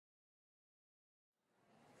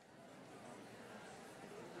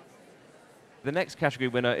The next category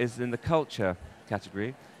winner is in the culture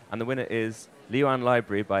category, and the winner is Liyuan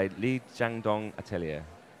Library by Li Xiaodong Atelier.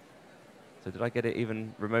 So did I get it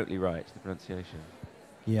even remotely right, the pronunciation?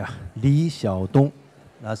 Yeah, Li Xiaodong,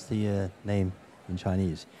 that's the name in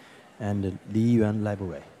Chinese, and Liyuan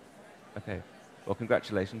Library. Okay. Well,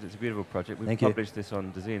 congratulations. It's a beautiful project. We Thank you. published this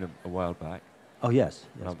on Dezeen a while back. Oh yes,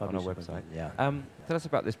 On our website. Yeah. Tell us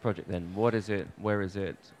about this project then. What is it? Where is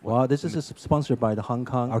it? Well, this is sponsored by the Hong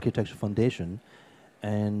Kong Architecture Foundation,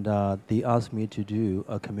 and they asked me to do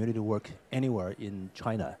a community work anywhere in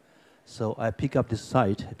China. So I pick up this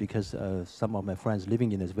site because some of my friends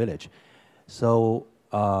living in this village. So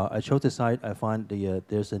I chose this site. I find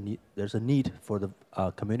there's a need for the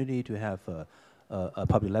community to have a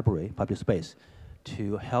public library, public space,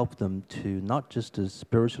 to help them to not just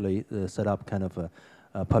spiritually set up kind of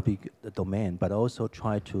a public domain, but also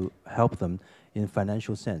try to help them in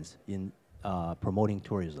financial sense in promoting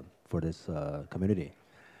tourism for this community.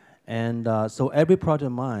 And so every project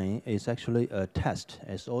of mine is actually a test.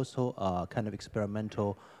 It's also a kind of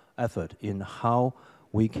experimental effort in how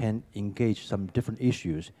we can engage some different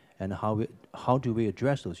issues and how do we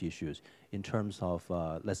address those issues in terms of,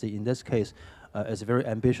 let's say in this case, it's very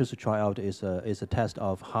ambitious to try out is a test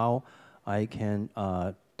of how I can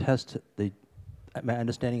test my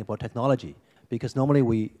understanding about technology. Because normally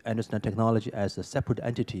we understand technology as a separate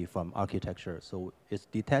entity from architecture. So it's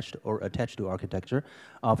detached or attached to architecture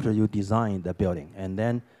after you design the building. And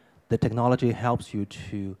then the technology helps you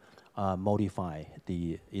to modify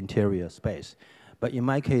the interior space. But in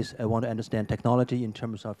my case, I want to understand technology in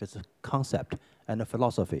terms of its concept and a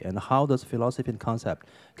philosophy, and how does philosophy and concept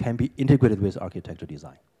can be integrated with architecture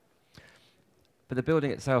design. But the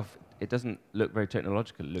building itself, it doesn't look very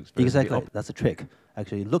technological. It looks very exactly. That's a trick.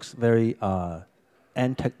 Actually, it looks very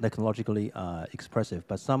and technologically expressive,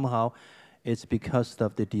 but somehow it's because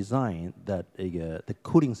of the design that the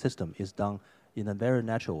cooling system is done in a very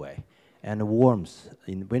natural way, and the warmth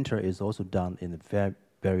in winter is also done in a very,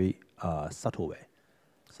 very subtle way.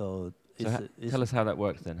 So tell us how that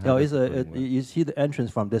works then. No, you see the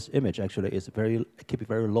entrance from this image actually is keep it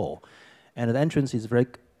very low, and the entrance is very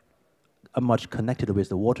much connected with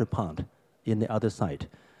the water pond in the other side.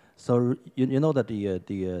 So you know that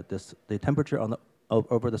the temperature on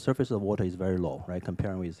over the surface of the water is very low, right,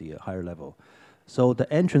 comparing with the higher level. So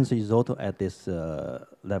the entrance is also at this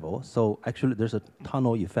level. So actually there's a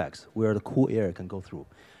tunnel effects where the cool air can go through.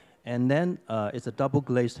 And then it's a double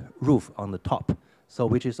glazed roof on the top, so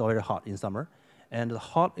which is already hot in summer. And the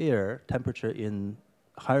hot air temperature in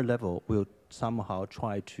higher level will somehow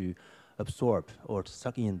try to absorb or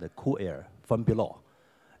suck in the cool air from below.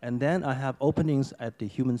 And then I have openings at the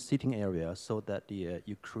human sitting area so that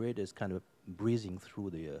you create this kind of breathing through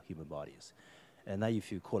the human bodies. And now you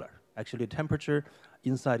feel cooler. Actually, the temperature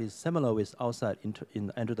inside is similar with outside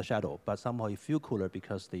under the shadow, but somehow you feel cooler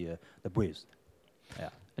because the breeze. Yeah.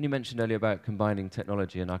 And you mentioned earlier about combining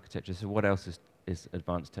technology and architecture. So what else is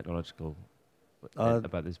advanced technological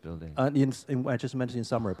about this building? I just mentioned in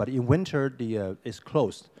summer, but in winter it's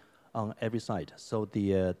closed on every side. So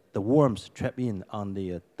the warmth trapped in on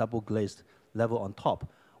the double glazed level on top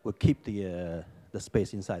will keep the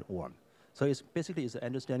space inside warm. So it's basically an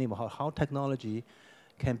understanding of how technology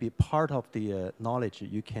can be part of the knowledge.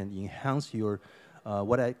 You can enhance your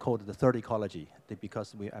what I call the third ecology,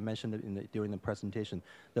 because I mentioned it during the presentation.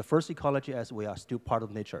 The first ecology, as we are still part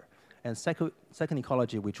of nature. And second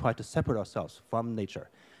ecology, we try to separate ourselves from nature.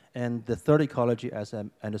 And the third ecology, as I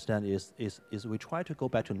understand, is we try to go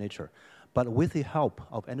back to nature. But with the help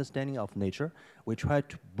of understanding of nature, we try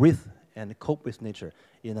to breathe and cope with nature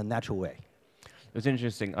in a natural way. It was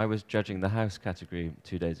interesting. I was judging the house category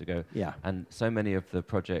 2 days ago. Yeah. And so many of the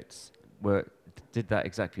projects did that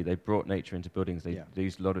exactly. They brought nature into buildings. They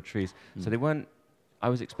used a lot of trees. So they weren't, I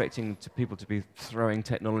was expecting people to be throwing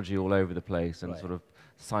technology all over the place and sort of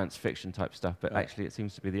science fiction type stuff, but actually it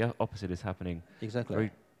seems to be the opposite is happening. Exactly.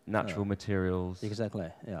 Very natural materials. Exactly,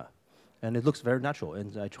 yeah. And it looks very natural.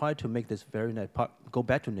 And I try to make this very go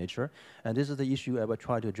back to nature. And this is the issue I will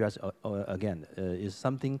try to address again, is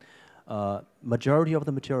something, majority of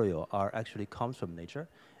the material actually comes from nature.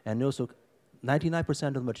 And also 99%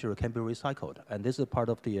 of the material can be recycled. And this is part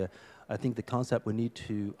of I think the concept we need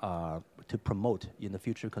to promote in the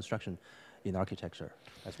future construction in architecture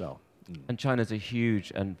as well. And China's a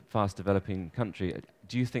huge and fast developing country.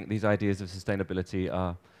 Do you think these ideas of sustainability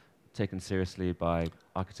are taken seriously by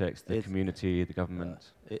architects, the community, the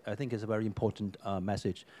government? I think it's a very important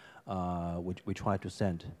message which we try to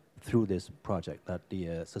send through this project, that the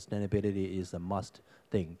sustainability is a must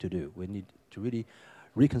thing to do. We need to really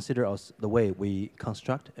reconsider the way we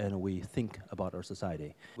construct and we think about our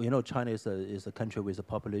society. We know China is a country with a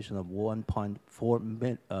population of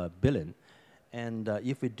 1.4 billion. And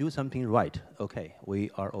if we do something right, okay, we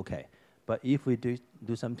are okay. But if we do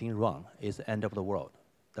something wrong, it's the end of the world.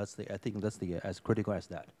 I think that's as critical as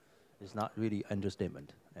that. It's not really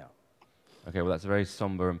understatement. Yeah. Okay, well, that's a very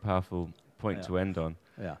somber and powerful point to end on.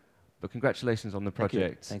 Yeah. But congratulations on the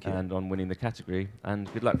project Thank you. and on winning the category,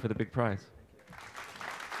 and good luck for the big prize.